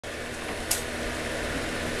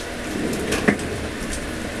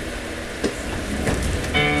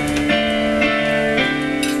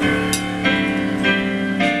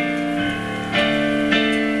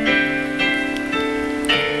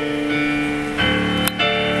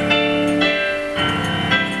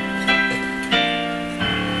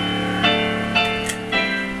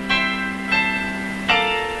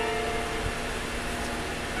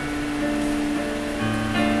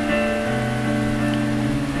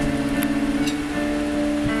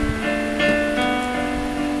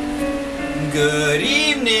Good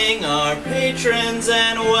evening, our patrons,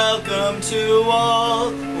 and welcome to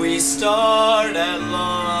all. We start at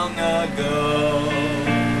long ago.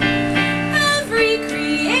 Every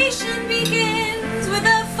creation begins with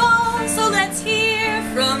a fall, so let's hear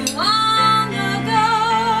from long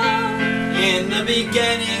ago. In the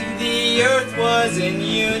beginning, the earth was in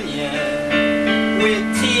union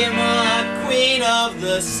with Tiamat, queen of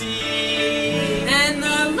the sea. And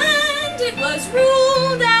the land, it was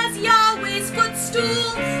ruled as Yahweh's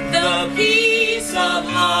footstool, The peace of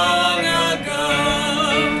long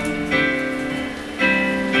ago.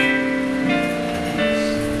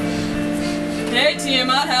 Hey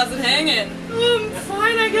Tiamat, how's it hanging?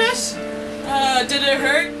 Fine, I guess. Did it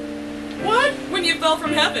hurt What? when you fell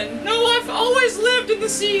from heaven? No, I've always lived in the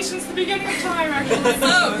sea since the beginning of time, actually.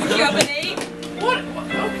 So, did you have an aid? What?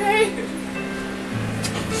 Okay.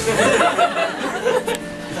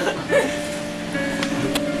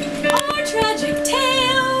 Our tragic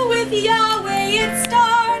tale with Yahweh, it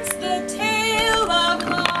starts the tale of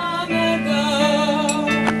long ago.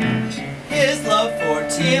 His love for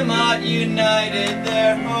Tiamat united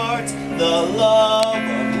their hearts, the love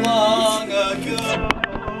of long ago.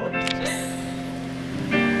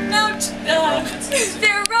 Now,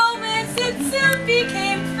 their romance, it soon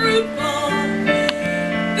became fruitful.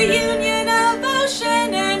 The union of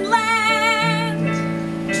ocean and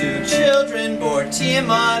land. Two children bore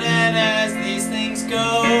Tiamat, and as these things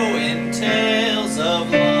go in tales of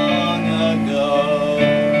long ago,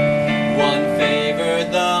 one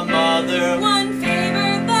favored the mother, One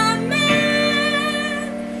favored the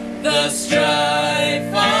man. the strife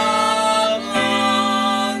of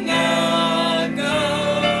long ago.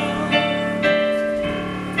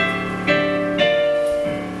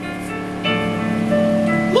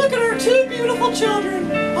 Look at our two beautiful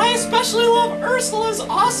children. I especially love Ursula's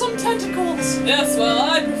awesome tentacles. Yes, well,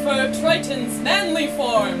 I prefer Triton's manly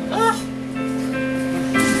form. Ugh.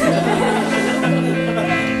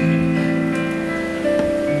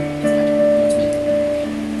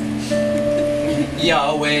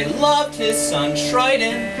 Yahweh loved his son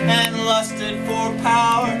Triton and lusted for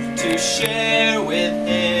power to share with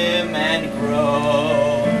him and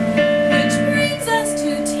grow. Which brings us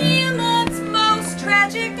to Tiamat's most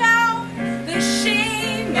tragic hour, the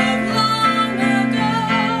shame of long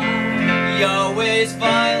ago. Yahweh's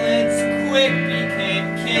violence quick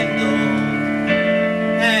became kindled,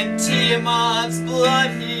 and Tiamat's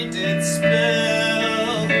blood he did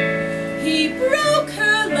spill. He broke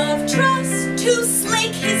her love trust to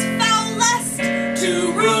slake his foul lust,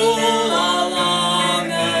 To rule long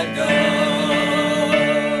ago.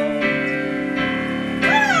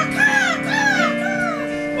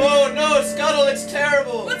 Oh no, Scuttle, it's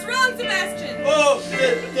terrible. What's wrong, Sebastian? Oh,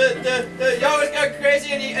 the Yahweh's got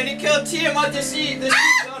crazy and he killed Tiamat, the sea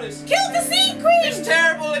goddess. Kill the sea queen! It's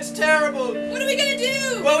terrible, it's terrible. What are we gonna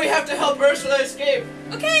do? Well, we have to help Ursula escape.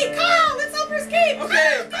 Okay, come on, let's help her escape!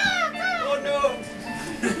 Okay. Come on. Oh no.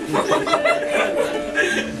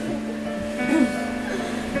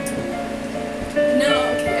 No,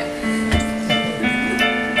 okay.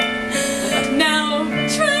 Now,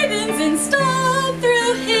 Triton's installed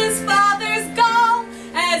through his father's gall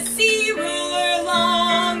as sea ruler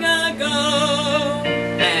long ago.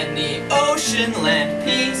 And the ocean land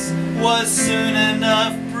peace was soon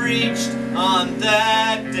enough breached on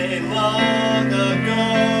that day long ago.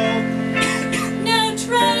 Now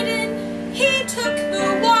Triton, he took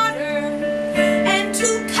the water, and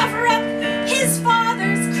to cover up his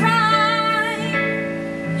father's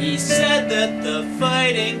crime, He said that the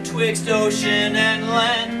fighting twixt ocean and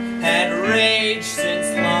land had raged since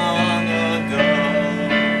long ago.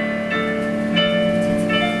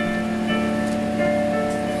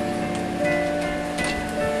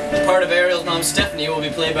 The part of Ariel's mom, Stephanie, will be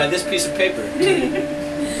played by this piece of paper.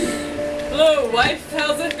 Hello, wife,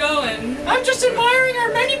 how's it going? I'm just admiring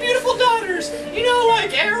our many beautiful daughters. You know,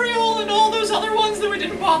 like Ariel and all those other ones that we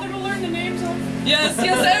didn't bother to learn the names of. Yes,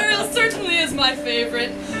 Ariel certainly is my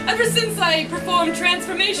favorite. Ever since I performed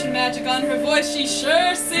transformation magic on her voice, she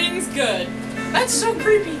sure sings good. That's so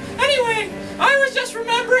creepy. Anyway, I was just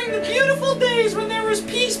remembering the beautiful days when there was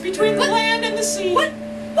peace between the land and the sea. What?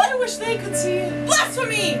 I wish they could see it.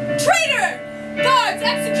 Blasphemy! Traitor! Guards,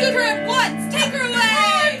 execute her at once! Take her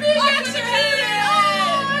away! being Off with her head!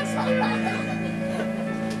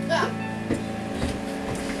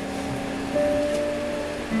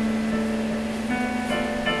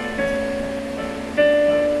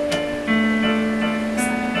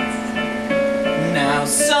 Now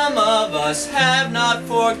some of us have not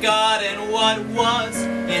forgotten what was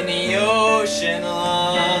in the ocean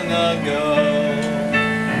long ago.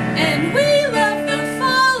 and we love the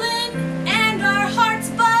fallen and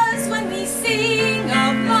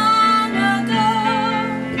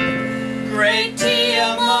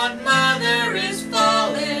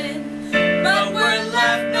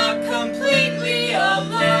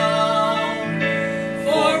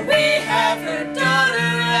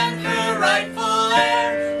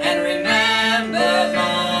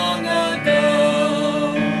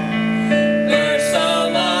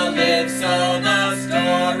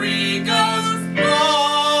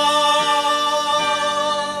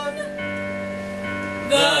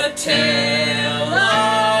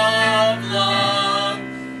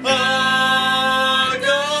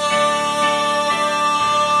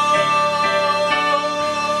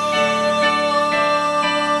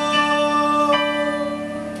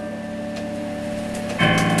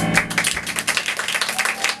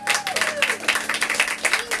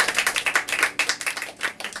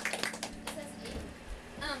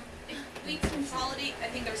we consolidate, I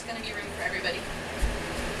think there's going to be room for everybody.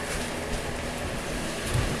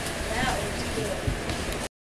 That was good.